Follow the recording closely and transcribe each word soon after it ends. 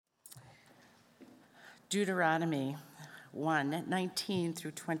Deuteronomy 1:19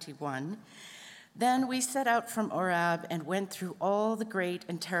 through 21. Then we set out from Oreb and went through all the great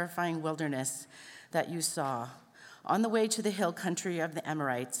and terrifying wilderness that you saw, on the way to the hill country of the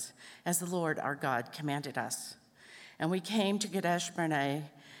Amorites, as the Lord our God commanded us. And we came to Kadesh Barnea,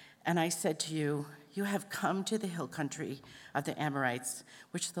 and I said to you, you have come to the hill country of the Amorites,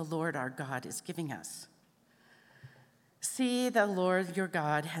 which the Lord our God is giving us. See, the Lord your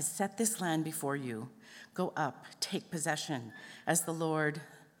God has set this land before you. Go up, take possession, as the Lord,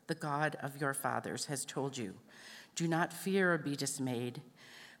 the God of your fathers, has told you. Do not fear or be dismayed.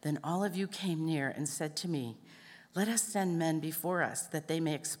 Then all of you came near and said to me, let us send men before us, that they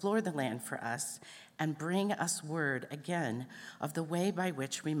may explore the land for us and bring us word again of the way by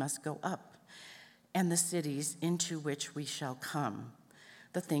which we must go up, and the cities into which we shall come.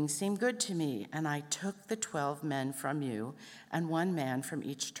 The thing seemed good to me, and I took the 12 men from you and 1 man from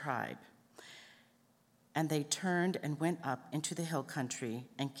each tribe. And they turned and went up into the hill country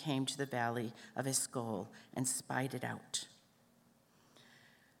and came to the valley of Escol and spied it out.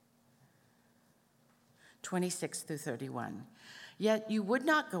 26 through 31. Yet you would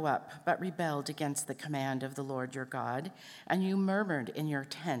not go up, but rebelled against the command of the Lord your God, and you murmured in your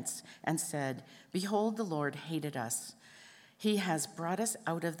tents and said, behold, the Lord hated us. He has brought us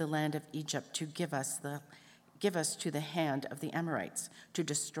out of the land of Egypt to give us to the hand of the Amorites, to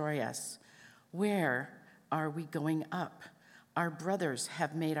destroy us. Where are we going up? Our brothers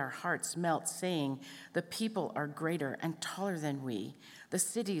have made our hearts melt, saying, the people are greater and taller than we. The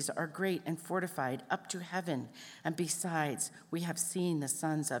cities are great and fortified up to heaven. And besides, we have seen the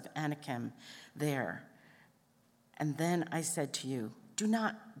sons of Anakim there. And then I said to you, do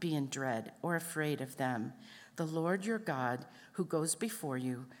not be in dread or afraid of them. The Lord your God, who goes before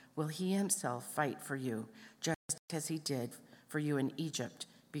you, will he himself fight for you, just as he did for you in Egypt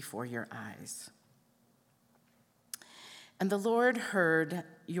before your eyes. And the Lord heard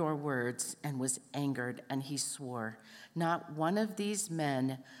your words and was angered, and he swore, not one of these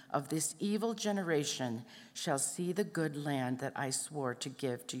men of this evil generation shall see the good land that I swore to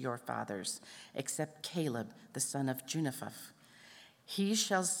give to your fathers, except Caleb, the son of Jephunneh. He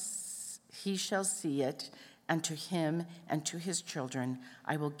shall see it, and to him and to his children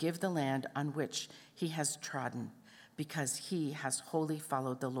I will give the land on which he has trodden, because he has wholly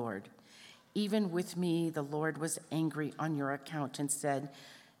followed the Lord. Even with me, the Lord was angry on your account and said,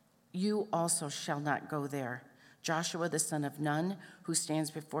 you also shall not go there. Joshua, the son of Nun, who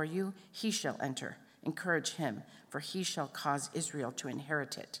stands before you, he shall enter. Encourage him, for he shall cause Israel to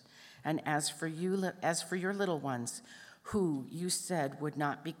inherit it. And as for your little ones, who you said would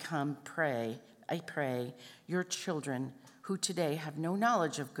not become a prey, your children, who today have no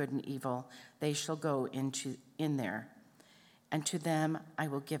knowledge of good and evil, they shall go in there. And to them I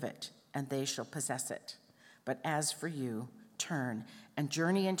will give it, and they shall possess it. But as for you, turn and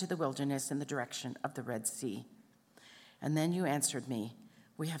journey into the wilderness in the direction of the Red Sea. And then you answered me,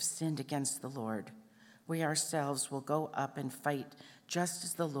 we have sinned against the Lord. We ourselves will go up and fight just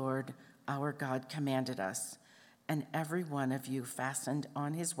as the Lord our God commanded us. And every one of you fastened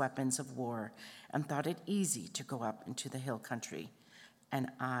on his weapons of war and thought it easy to go up into the hill country. And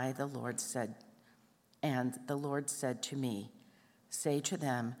the Lord said to me, say to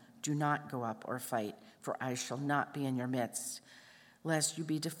them, do not go up or fight, for I shall not be in your midst, lest you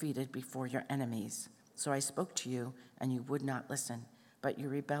be defeated before your enemies. So I spoke to you, and you would not listen, but you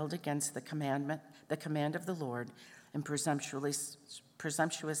rebelled against the command of the Lord, and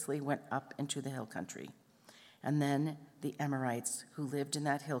presumptuously went up into the hill country. And then the Amorites who lived in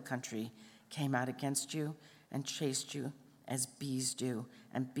that hill country came out against you and chased you as bees do,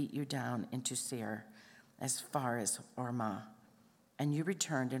 and beat you down into Seir, as far as Hormah. And you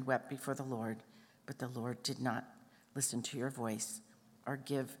returned and wept before the Lord, but the Lord did not listen to your voice or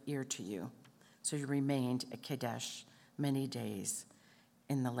give ear to you. So you remained at Kadesh many days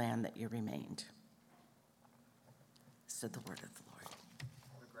in the land that you remained. Said the word of the Lord.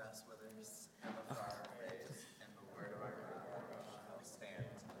 The grass withers and the flower fades, and the word of our God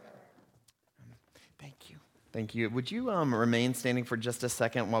stands. Thank you. Thank you. Would you remain standing for just a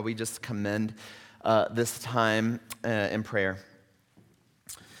second while we just commend this time in prayer?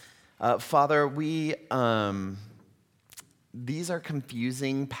 Father, these are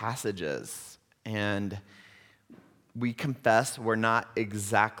confusing passages, and we confess we're not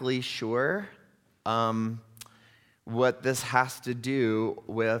exactly sure what this has to do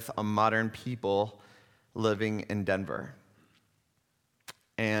with a modern people living in Denver.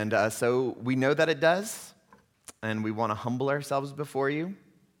 And so we know that it does, and we want to humble ourselves before you,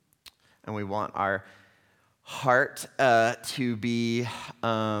 and we want our heart to be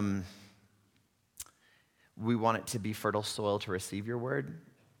We want it to be fertile soil to receive your word.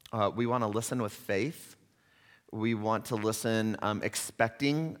 We want to listen with faith. We want to listen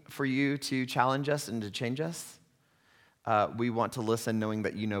expecting for you to challenge us and to change us. We want to listen knowing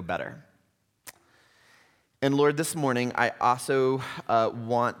that you know better. And Lord, this morning, I also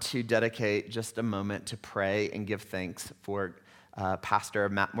want to dedicate just a moment to pray and give thanks for Pastor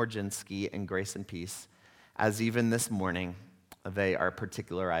Matt Morginski and Grace and Peace, as even this morning, they are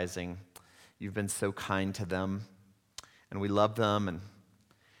particularizing. You've been so kind to them, and we love them, and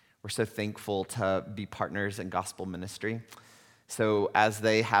we're so thankful to be partners in gospel ministry. So as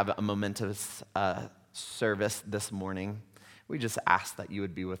they have a momentous service this morning, we just ask that you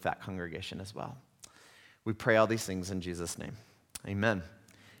would be with that congregation as well. We pray all these things in Jesus' name. Amen.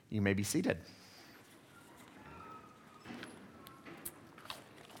 You may be seated.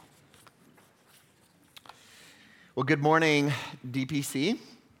 Well, good morning, DPC.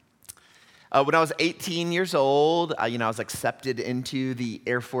 When I was 18 years old, I was accepted into the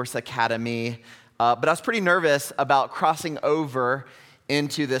Air Force Academy, but I was pretty nervous about crossing over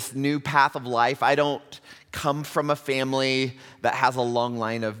into this new path of life. I don't come from a family that has a long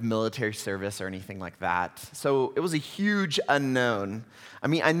line of military service or anything like that. So it was a huge unknown.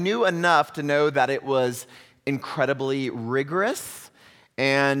 I knew enough to know that it was incredibly rigorous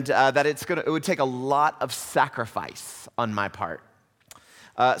and that it would take a lot of sacrifice on my part.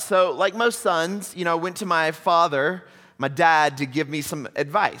 So like most sons, I went to my dad, to give me some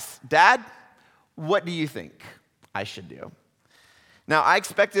advice. Dad, what do you think I should do? Now, I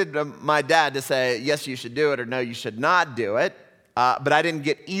expected my dad to say, yes, you should do it, or no, you should not do it, but I didn't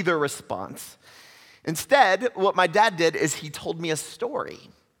get either response. Instead, what my dad did is he told me a story.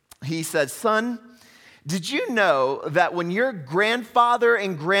 He said, son, did you know that when your grandfather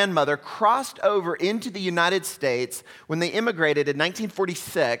and grandmother crossed over into the United States when they immigrated in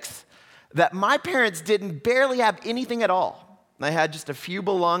 1946, that my parents didn't barely have anything at all? They had just a few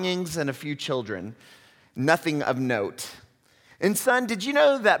belongings and a few children, nothing of note. And son, did you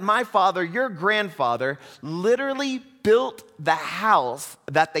know that my father, your grandfather, literally built the house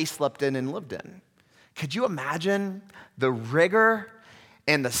that they slept in and lived in? Could you imagine the rigor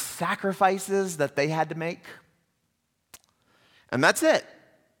and the sacrifices that they had to make? And that's it.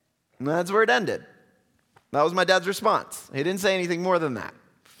 And that's where it ended. That was my dad's response. He didn't say anything more than that.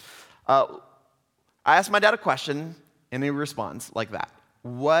 I asked my dad a question, and he responds like that.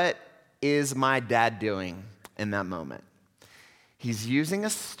 What is my dad doing in that moment? He's using a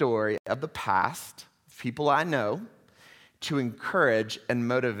story of the past, people I know, to encourage and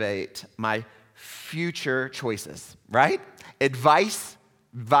motivate my future choices, right? Advice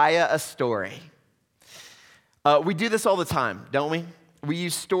via a story. We do this all the time, don't we? We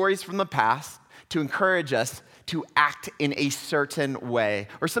use stories from the past to encourage us to act in a certain way.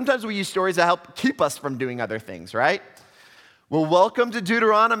 Or sometimes we use stories to help keep us from doing other things, right? Well, welcome to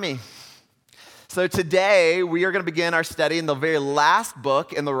Deuteronomy. So today, we are going to begin our study in the very last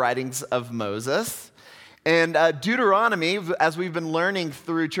book in the writings of Moses. And Deuteronomy, as we've been learning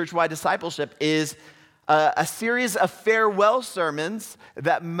through church-wide discipleship, is a series of farewell sermons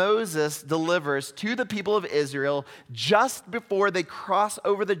that Moses delivers to the people of Israel just before they cross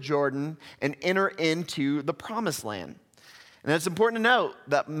over the Jordan and enter into the Promised Land. And it's important to note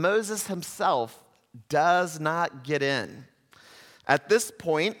that Moses himself does not get in. At this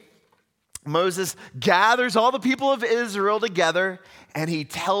point, Moses gathers all the people of Israel together and he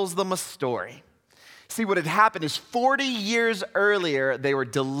tells them a story. See, what had happened is 40 years earlier, they were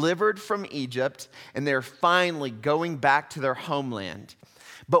delivered from Egypt and they're finally going back to their homeland.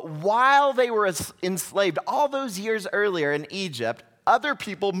 But while they were enslaved all those years earlier in Egypt, other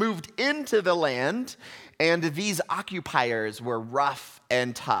people moved into the land and these occupiers were rough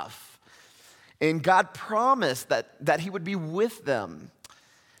and tough. And God promised that he would be with them.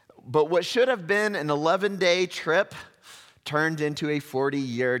 But what should have been an 11-day trip turned into a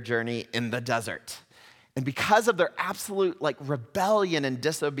 40-year journey in the desert. And because of their absolute rebellion and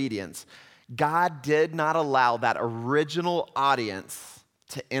disobedience, God did not allow that original audience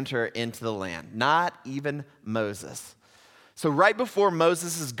to enter into the land, not even Moses. So right before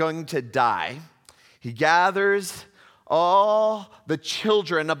Moses is going to die, he gathers all the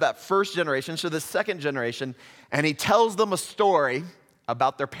children of that first generation, so the second generation, and he tells them a story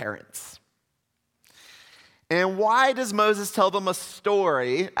about their parents. And why does Moses tell them a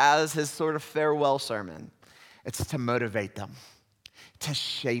story as his sort of farewell sermon? It's to motivate them, to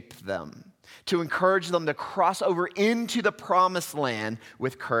shape them, to encourage them to cross over into the Promised Land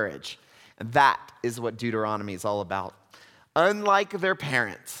with courage. And that is what Deuteronomy is all about. Unlike their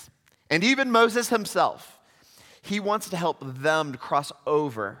parents, and even Moses himself, he wants to help them to cross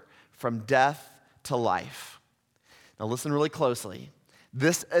over from death to life. Now listen really closely.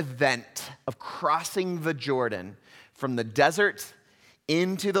 This event of crossing the Jordan from the desert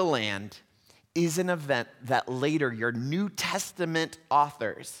into the land is an event that later your New Testament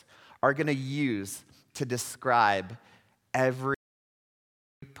authors are going to use to describe every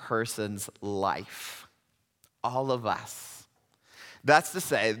person's life. All of us. That's to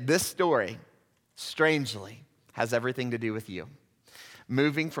say, this story, strangely, has everything to do with you.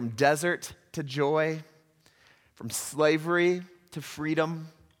 Moving from desert to joy, from slavery to freedom,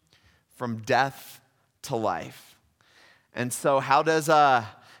 from death to life. And so how does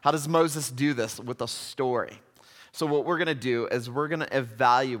Moses do this with a story? So what we're going to do is we're going to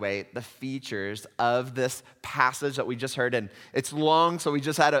evaluate the features of this passage that we just heard. And it's long, so we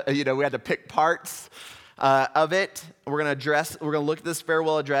just had we had to pick parts of it. We're going to look at this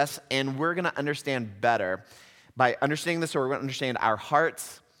farewell address, and we're going to understand better. By understanding this story, we're going to understand our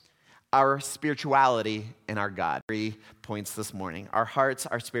hearts, our spirituality, and our God. 3 points this morning. Our hearts,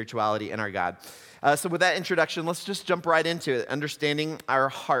 our spirituality, and our God. So with that introduction, let's just jump right into it, understanding our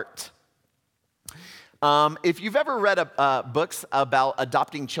heart. If you've ever read books about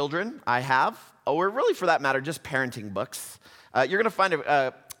adopting children, I have, or really for that matter, just parenting books, you're going to find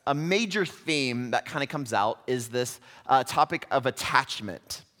a major theme that kind of comes out is this topic of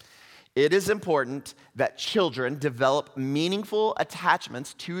attachment. It is important that children develop meaningful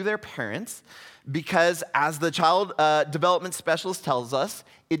attachments to their parents because, as the child development specialist tells us,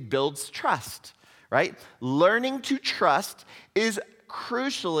 it builds trust, right? Learning to trust is a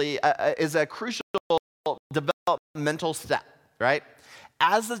crucial developmental step, right?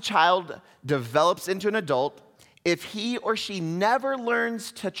 As the child develops into an adult, if he or she never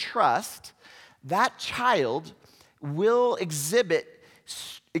learns to trust, that child will exhibit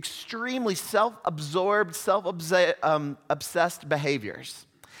extremely self-absorbed, obsessed behaviors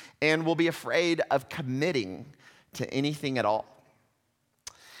and will be afraid of committing to anything at all.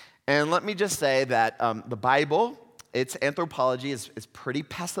 And let me just say that the Bible, its anthropology is pretty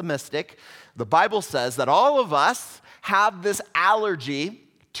pessimistic. The Bible says that all of us have this allergy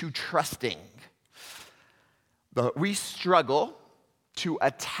to trusting. We struggle to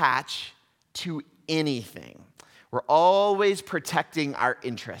attach to anything. We're always protecting our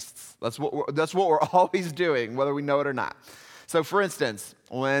interests. That's what we're always doing, whether we know it or not. So for instance,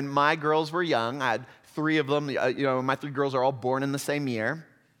 when my girls were young, I had 3 of them. My 3 girls are all born in the same year.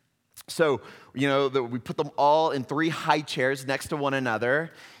 So, we put them all in 3 high chairs next to one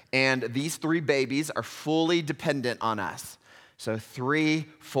another, and these 3 babies are fully dependent on us. So 3,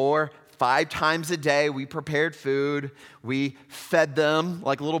 4, 5 times a day, we prepared food. We fed them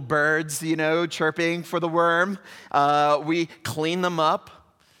like little birds, chirping for the worm. We cleaned them up.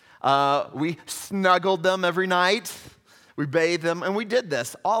 We snuggled them every night. We bathed them, and we did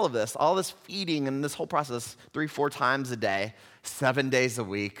all this feeding and this whole process 3, 4 times a day, 7 days a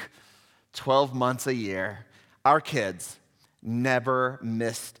week, 12 months a year. Our kids never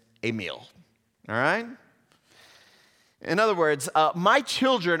missed a meal, all right? In other words, my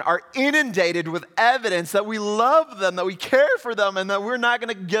children are inundated with evidence that we love them, that we care for them, and that we're not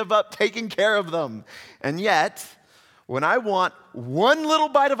going to give up taking care of them. And yet, when I want one little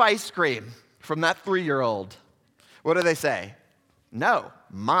bite of ice cream from that 3-year-old, what do they say? No,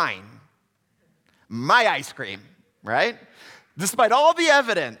 mine. My ice cream, right? Despite all the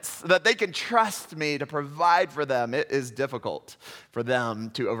evidence that they can trust me to provide for them, it is difficult for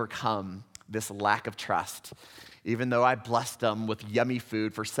them to overcome this lack of trust. Even though I blessed them with yummy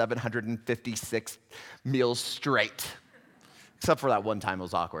food for 756 meals straight. Except for that one time it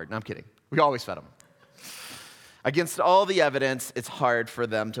was awkward. No, I'm kidding. We always fed them. Against all the evidence, it's hard for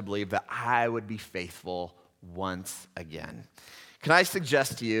them to believe that I would be faithful once again. Can I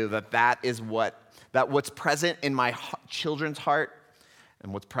suggest to you that what's present in my children's heart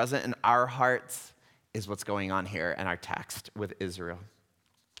and what's present in our hearts is what's going on here in our text with Israel.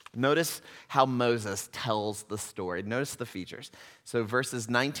 Notice how Moses tells the story. Notice the features. So verses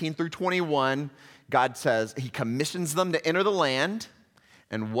 19 through 21, God says he commissions them to enter the land.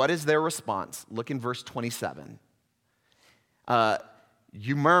 And what is their response? Look in verse 27.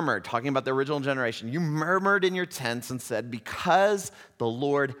 You murmured, talking about the original generation, you murmured in your tents and said, because the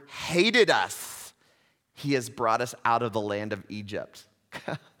Lord hated us, he has brought us out of the land of Egypt.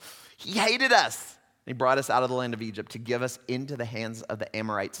 He hated us. He brought us out of the land of Egypt to give us into the hands of the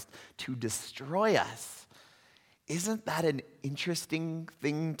Amorites to destroy us. Isn't that an interesting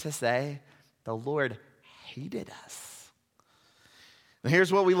thing to say? The Lord hated us. And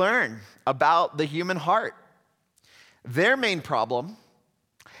here's what we learn about the human heart. Their main problem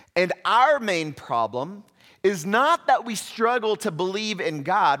and our main problem is not that we struggle to believe in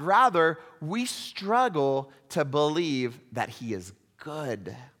God. Rather, we struggle to believe that he is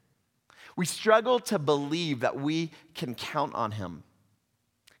good. We struggle to believe that we can count on him,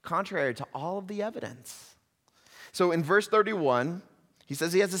 contrary to all of the evidence. So in verse 31, he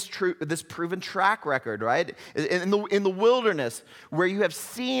says he has this proven track record, right? In the wilderness, where you have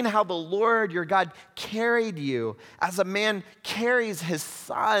seen how the Lord your God carried you as a man carries his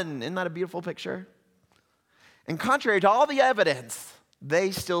son. Isn't that a beautiful picture? And contrary to all the evidence,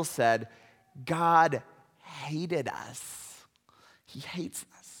 they still said, God hated us. He hates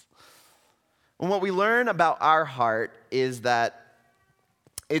us. And what we learn about our heart is that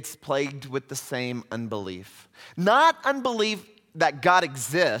it's plagued with the same unbelief. Not unbelief that God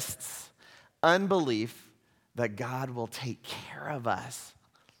exists, unbelief that God will take care of us.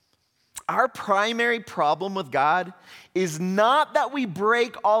 Our primary problem with God is not that we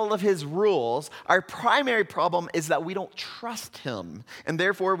break all of his rules. Our primary problem is that we don't trust him. And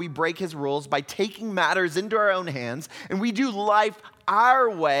therefore, we break his rules by taking matters into our own hands. And we do life our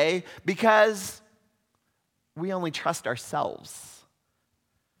way because we only trust ourselves.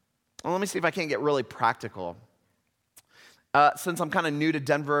 Well, let me see if I can't get really practical. Since I'm kind of new to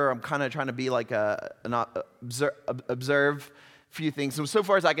Denver, I'm kind of trying to be like observe few things. So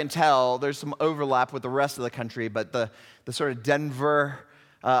far as I can tell, there's some overlap with the rest of the country, but the sort of Denver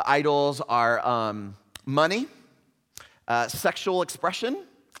idols are money, sexual expression,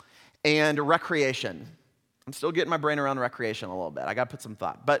 and recreation. I'm still getting my brain around recreation a little bit. I got to put some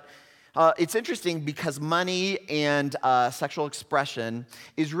thought. But it's interesting because money and sexual expression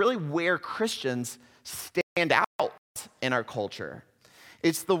is really where Christians stand out in our culture.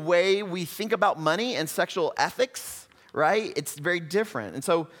 It's the way we think about money and sexual ethics, right? It's very different. And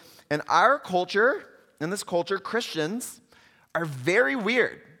so in our culture, in this culture, Christians are very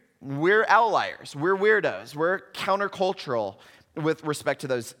weird. We're outliers. We're weirdos. We're countercultural with respect to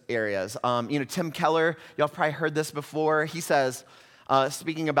those areas. Tim Keller, y'all probably heard this before. He says,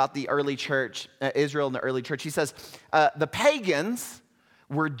 speaking about the early church, Israel and the early church, he says, the pagans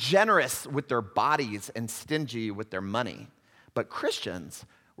were generous with their bodies and stingy with their money. But Christians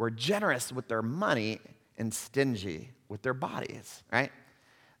were generous with their money and stingy with their bodies, right?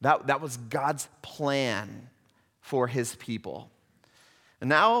 That was God's plan for his people. And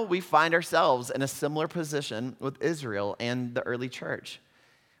now we find ourselves in a similar position with Israel and the early church.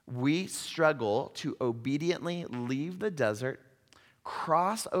 We struggle to obediently leave the desert,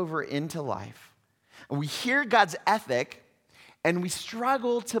 cross over into life. And we hear God's ethic, and we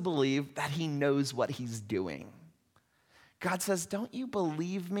struggle to believe that he knows what he's doing. God says, don't you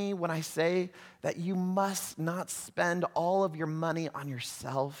believe me when I say that you must not spend all of your money on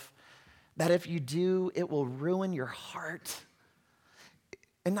yourself? That if you do, it will ruin your heart.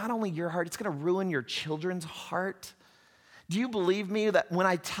 And not only your heart, it's going to ruin your children's heart. Do you believe me that when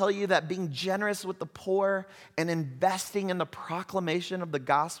I tell you that being generous with the poor and investing in the proclamation of the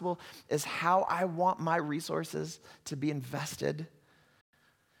gospel is how I want my resources to be invested?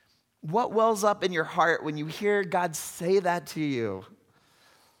 What wells up in your heart when you hear God say that to you?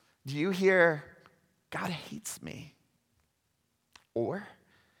 Do you hear, God hates me? Or,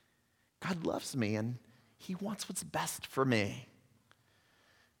 God loves me and he wants what's best for me?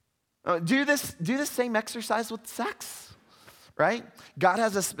 Do this same exercise with sex, right? God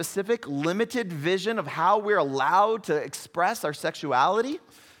has a specific, limited vision of how we're allowed to express our sexuality.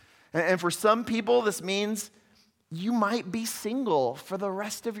 And for some people, this means you might be single for the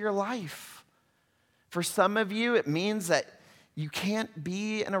rest of your life. For some of you, it means that you can't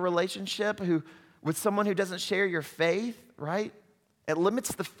be in a relationship with someone who doesn't share your faith, right? It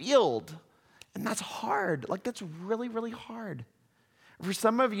limits the field, and that's hard. That's really, really hard. For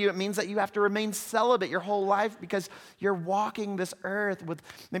some of you, it means that you have to remain celibate your whole life because you're walking this earth with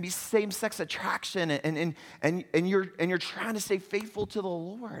maybe same-sex attraction, and you're trying to stay faithful to the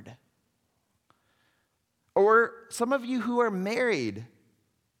Lord. Or some of you who are married,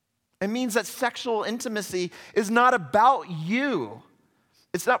 it means that sexual intimacy is not about you.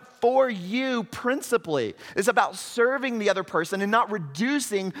 It's not for you principally. It's about serving the other person and not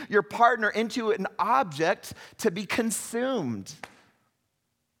reducing your partner into an object to be consumed.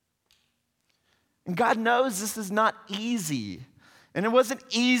 And God knows this is not easy. And it wasn't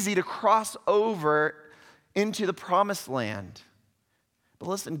easy to cross over into the promised land. But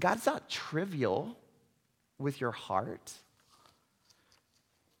listen, God's not trivial with your heart.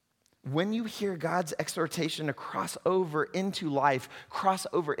 When you hear God's exhortation to cross over into life, cross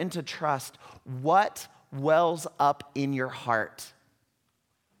over into trust, what wells up in your heart?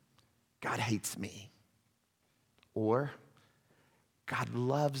 God hates me. Or, God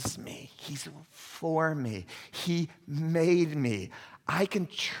loves me. He's for me. He made me. I can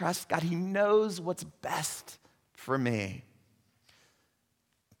trust God. He knows what's best for me.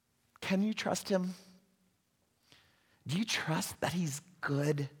 Can you trust him? Do you trust that he's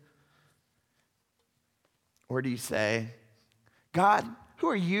good? Or do you say, God, who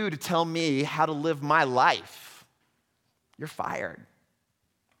are you to tell me how to live my life? You're fired.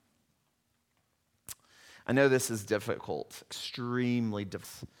 I know this is difficult, extremely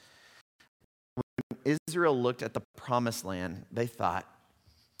difficult. When Israel looked at the promised land, they thought,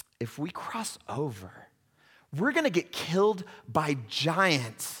 if we cross over, we're going to get killed by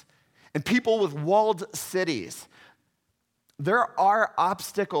giants and people with walled cities. There are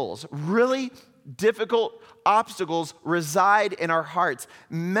obstacles, really difficult obstacles reside in our hearts.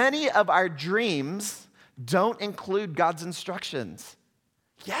 Many of our dreams don't include God's instructions.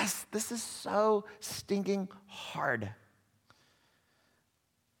 Yes, this is so stinking hard.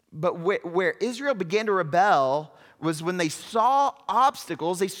 But where Israel began to rebel was when they saw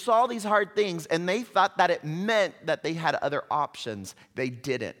obstacles, they saw these hard things, and they thought that it meant that they had other options. They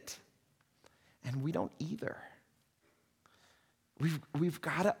didn't. And we don't either. We've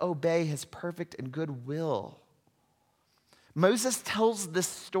got to obey his perfect and good will. Moses tells this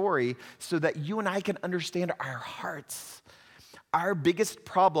story so that you and I can understand our hearts. Our biggest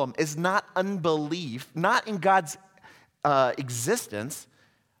problem is not unbelief, not in God's existence.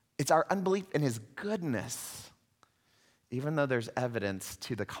 It's our unbelief in his goodness, even though there's evidence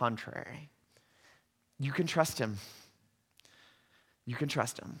to the contrary. You can trust him. You can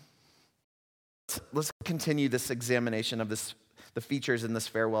trust him. Let's continue this examination of the features in this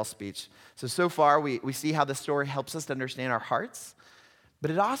farewell speech. So far, we see how this story helps us to understand our hearts, but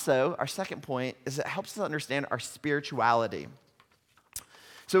it also, our second point, is it helps us understand our spirituality.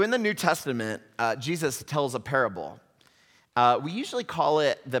 So in the New Testament, Jesus tells a parable. We usually call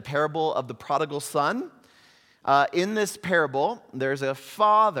it the parable of the prodigal son. In this parable, there's a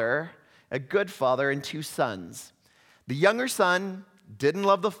father, a good father, and two sons. The younger son didn't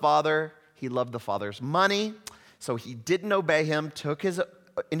love the father. He loved the father's money, so he didn't obey him, took his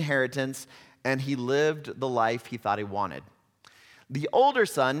inheritance, and he lived the life he thought he wanted. The older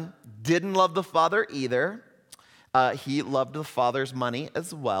son didn't love the father either. He loved the father's money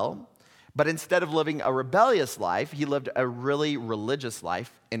as well, but instead of living a rebellious life, he lived a really religious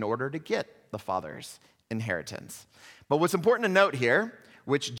life in order to get the father's inheritance. But what's important to note here,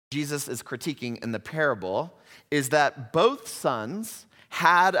 which Jesus is critiquing in the parable, is that both sons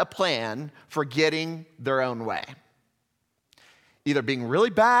had a plan for getting their own way. Either being really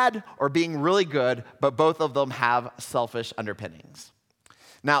bad or being really good, but both of them have selfish underpinnings.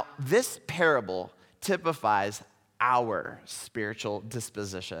 Now, this parable typifies our spiritual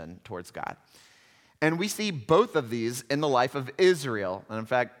disposition towards God. And we see both of these in the life of Israel. And in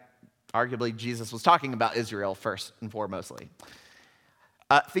fact, arguably, Jesus was talking about Israel first and foremostly.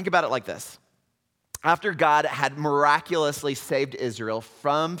 Think about it like this. After God had miraculously saved Israel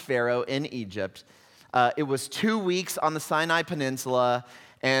from Pharaoh in Egypt, it was 2 weeks on the Sinai Peninsula,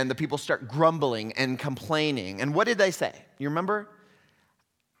 and the people start grumbling and complaining. And what did they say? You remember?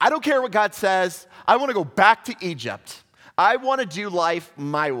 I don't care what God says. I want to go back to Egypt. I want to do life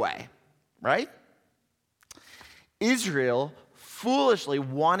my way, right? Israel foolishly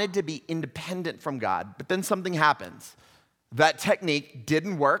wanted to be independent from God, but then something happens. That technique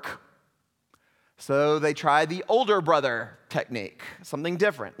didn't work, so they tried the older brother technique, something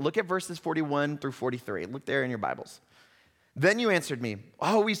different. Look at verses 41 through 43. Look there in your Bibles. Then you answered me,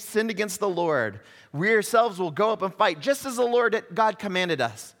 we sinned against the Lord. We ourselves will go up and fight, just as the Lord God commanded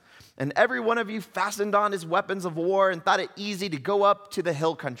us. And every one of you fastened on his weapons of war and thought it easy to go up to the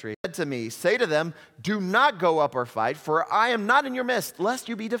hill country. He said to me, say to them, do not go up or fight, for I am not in your midst, lest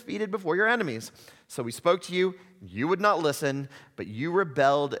you be defeated before your enemies. So we spoke to you, you would not listen, but you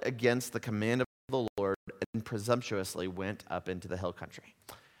rebelled against the command of the Lord and presumptuously went up into the hill country.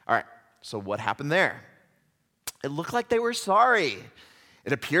 All right, so what happened there? It looked like they were sorry.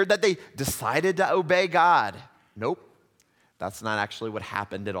 It appeared that they decided to obey God. Nope, that's not actually what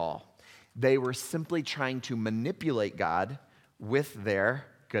happened at all. They were simply trying to manipulate God with their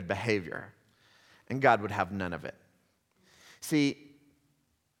good behavior, and God would have none of it. See,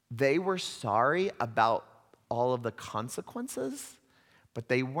 they were sorry about all of the consequences, but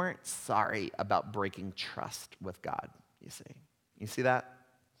they weren't sorry about breaking trust with God, you see. You see that?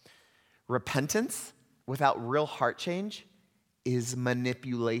 Repentance without real heart change is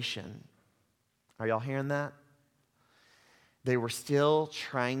manipulation. Are y'all hearing that? They were still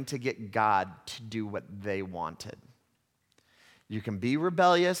trying to get God to do what they wanted. You can be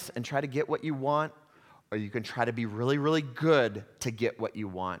rebellious and try to get what you want, or you can try to be really, really good to get what you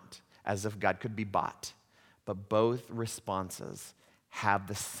want, as if God could be bought. But both responses have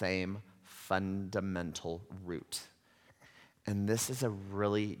the same fundamental root. And this is a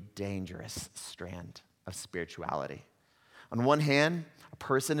really dangerous strand of spirituality. On one hand, a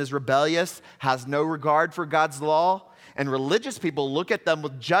person is rebellious, has no regard for God's law, and religious people look at them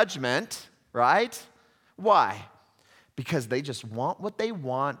with judgment, right? Why? Because they just want what they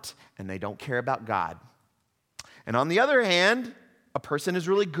want and they don't care about God. And on the other hand, a person is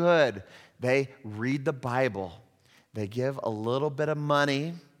really good. They read the Bible. They give a little bit of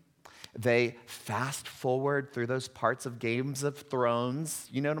money. They fast forward through those parts of Games of Thrones.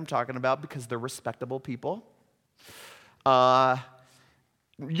 You know what I'm talking about, because they're respectable people. Y'all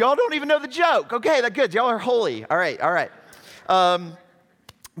don't even know the joke. Okay, that's good. Y'all are holy. All right.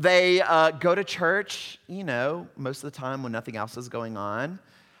 They go to church, most of the time when nothing else is going on.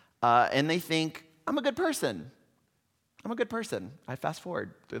 And they think, I'm a good person. I fast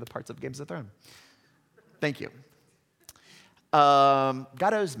forward through the parts of Games of Thrones. Thank you. God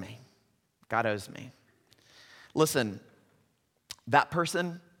owes me. Listen, that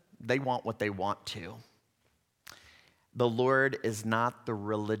person, they want what they want to. The Lord is not the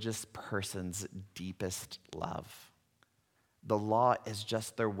religious person's deepest love. The law is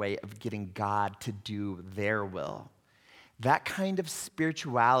just their way of getting God to do their will. That kind of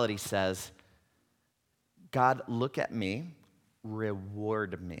spirituality says, God, look at me,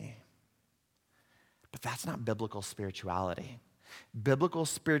 reward me. But that's not biblical spirituality. Biblical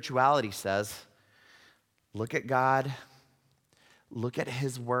spirituality says, look at God, look at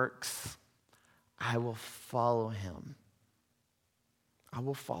his works, I will follow him.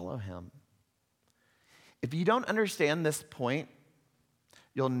 If you don't understand this point,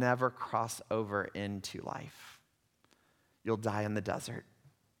 you'll never cross over into life. You'll die in the desert.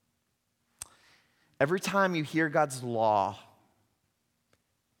 Every time you hear God's law,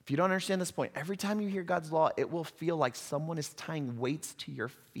 if you don't understand this point, every time you hear God's law, it will feel like someone is tying weights to your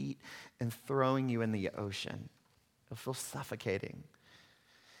feet and throwing you in the ocean. It'll feel suffocating.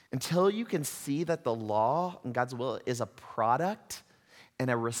 Until you can see that the law and God's will is a product and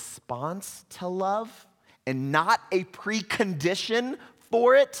a response to love and not a precondition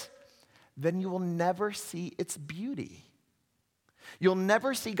for it, then you will never see its beauty. You'll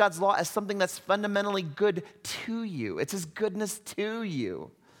never see God's law as something that's fundamentally good to you. It's his goodness to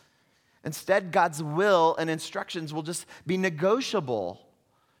you. Instead, God's will and instructions will just be negotiable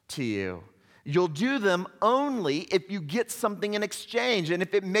to you. You'll do them only if you get something in exchange and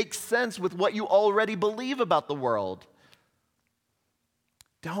if it makes sense with what you already believe about the world.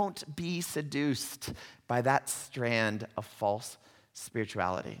 Don't be seduced by that strand of false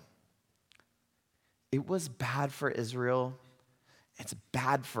spirituality. It was bad for Israel. It's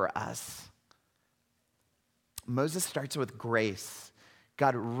bad for us. Moses starts with grace.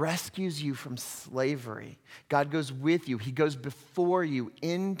 God rescues you from slavery. God goes with you. He goes before you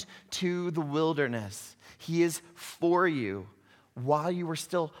into the wilderness. He is for you while you were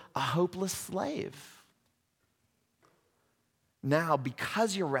still a hopeless slave. Now,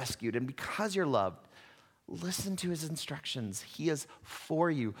 because you're rescued and because you're loved, listen to his instructions. He is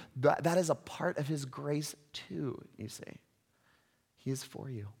for you. That is a part of his grace too, you see. He is for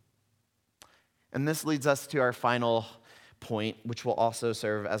you. And this leads us to our final point, which will also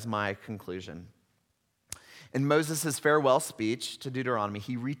serve as my conclusion. In Moses' farewell speech to Deuteronomy,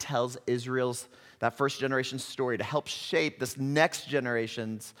 he retells Israel's, that first generation's story to help shape this next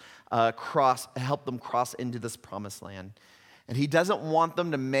generation's help them cross into this promised land. And he doesn't want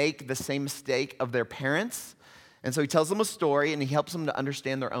them to make the same mistake of their parents. And so he tells them a story and he helps them to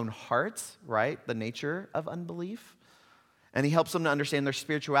understand their own hearts, right? The nature of unbelief. And he helps them to understand their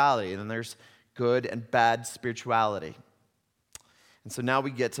spirituality. And then there's good and bad spirituality. And so now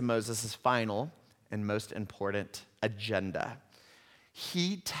we get to Moses' final and most important agenda.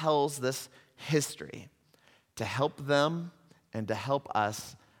 He tells this history to help them and to help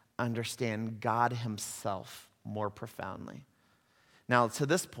us understand God himself more profoundly. Now, to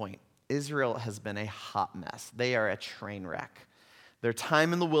this point, Israel has been a hot mess. They are a train wreck. Their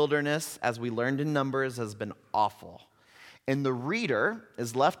time in the wilderness, as we learned in Numbers, has been awful. And the reader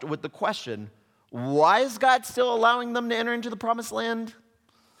is left with the question, why is God still allowing them to enter into the promised land?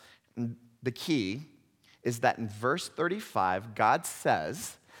 And the key is that in verse 35, God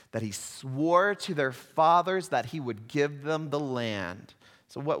says that he swore to their fathers that he would give them the land.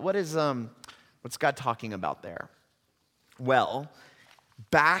 So what's God talking about there? Well,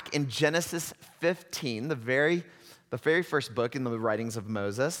 back in Genesis 15, the very first book in the writings of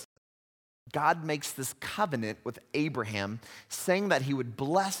Moses, God makes this covenant with Abraham, saying that he would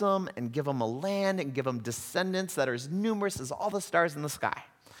bless him and give him a land and give him descendants that are as numerous as all the stars in the sky.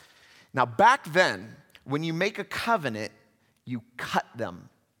 Now, back then, when you make a covenant, you cut them.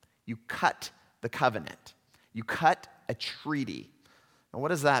 You cut the covenant. You cut a treaty. Now, what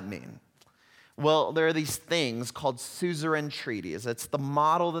does that mean? Well, there are these things called suzerain treaties. It's the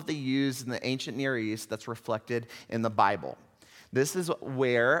model that they used in the ancient Near East that's reflected in the Bible. This is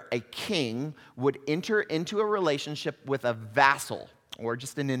where a king would enter into a relationship with a vassal or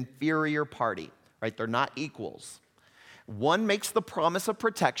just an inferior party, right? They're not equals. One makes the promise of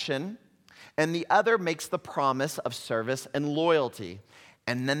protection, and the other makes the promise of service and loyalty.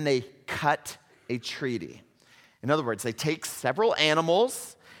 And then they cut a treaty. In other words, they take several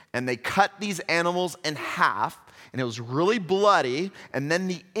animals and they cut these animals in half, and it was really bloody, and then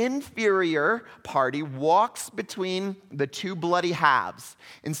the inferior party walks between the two bloody halves.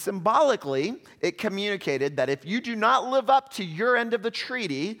 And symbolically, it communicated that if you do not live up to your end of the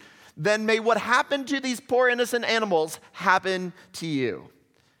treaty, then may what happened to these poor innocent animals happen to you.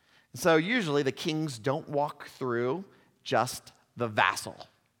 So usually the kings don't walk through just the vassal.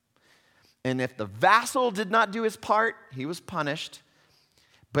 And if the vassal did not do his part, he was punished.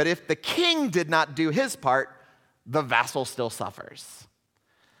 But if the king did not do his part, the vassal still suffers.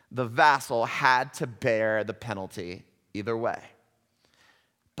 The vassal had to bear the penalty either way.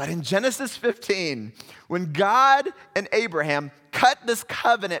 But in Genesis 15, when God and Abraham cut this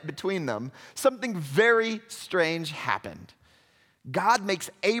covenant between them, something very strange happened. God makes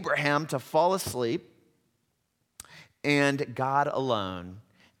Abraham to fall asleep, and God alone,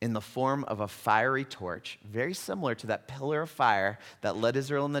 in the form of a fiery torch, very similar to that pillar of fire that led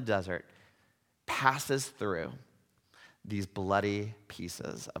Israel in the desert, passes through these bloody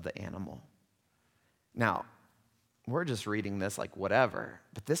pieces of the animal. Now, we're just reading this like whatever,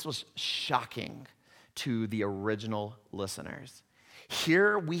 but this was shocking to the original listeners.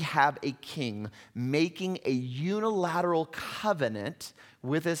 Here we have a king making a unilateral covenant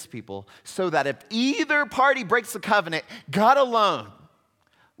with his people so that if either party breaks the covenant, God alone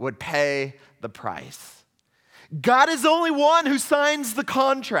would pay the price. God is the only one who signs the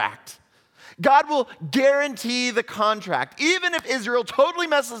contract. God will guarantee the contract, even if Israel totally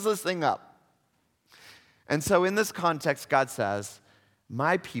messes this thing up. And so in this context, God says,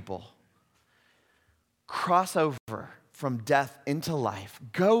 my people cross over from death into life,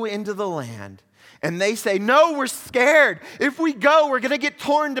 go into the land. And they say, no, we're scared. If we go, we're going to get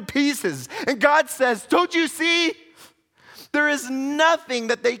torn to pieces. And God says, don't you see? There is nothing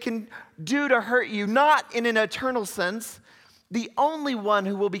that they can do to hurt you, not in an eternal sense. The only one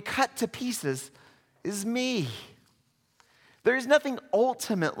who will be cut to pieces is me. There is nothing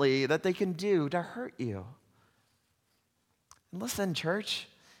ultimately that they can do to hurt you. And listen, church,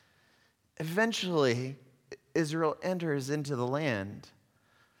 eventually Israel enters into the land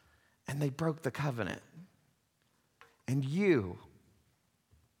and they broke the covenant. And you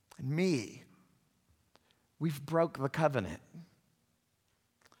and me, we've broke the covenant.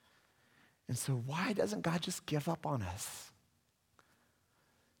 And so why doesn't God just give up on us?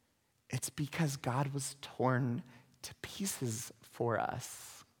 It's because God was torn to pieces for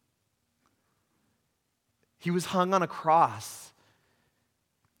us. He was hung on a cross.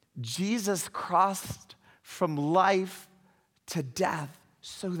 Jesus crossed from life to death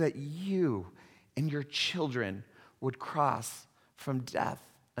so that you and your children would cross from death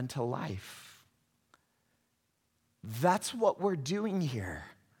unto life. That's what we're doing here.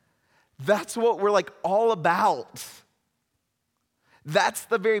 That's what we're all about. That's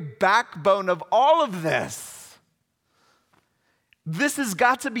the very backbone of all of this. This has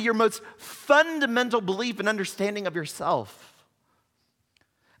got to be your most fundamental belief and understanding of yourself.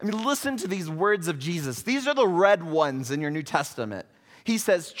 I mean, listen to these words of Jesus. These are the red ones in your New Testament. He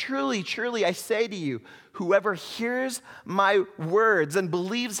says, truly, truly, I say to you, whoever hears my words and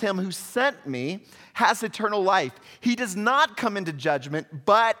believes him who sent me has eternal life. He does not come into judgment,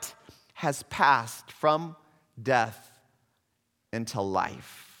 but has passed from death into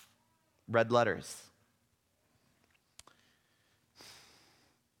life. Red letters.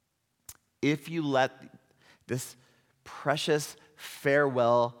 If you let this precious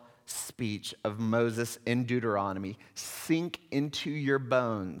farewell speech of Moses in Deuteronomy sink into your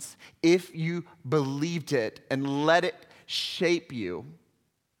bones, if you believed it and let it shape you,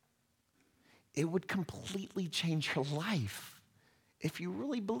 it would completely change your life if you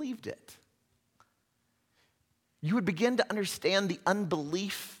really believed it. You would begin to understand the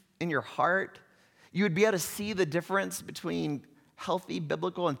unbelief in your heart. You would be able to see the difference between healthy,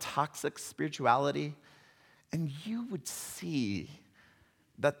 biblical, and toxic spirituality. And you would see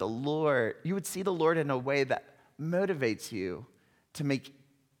that you would see the Lord in a way that motivates you to make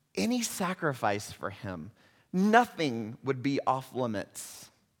any sacrifice for him. Nothing would be off limits.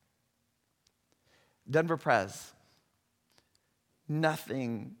 Denver Pres,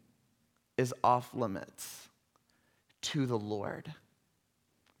 nothing is off limits to the Lord.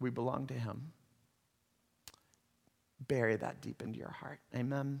 We belong to him. Bury that deep into your heart.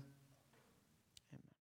 Amen.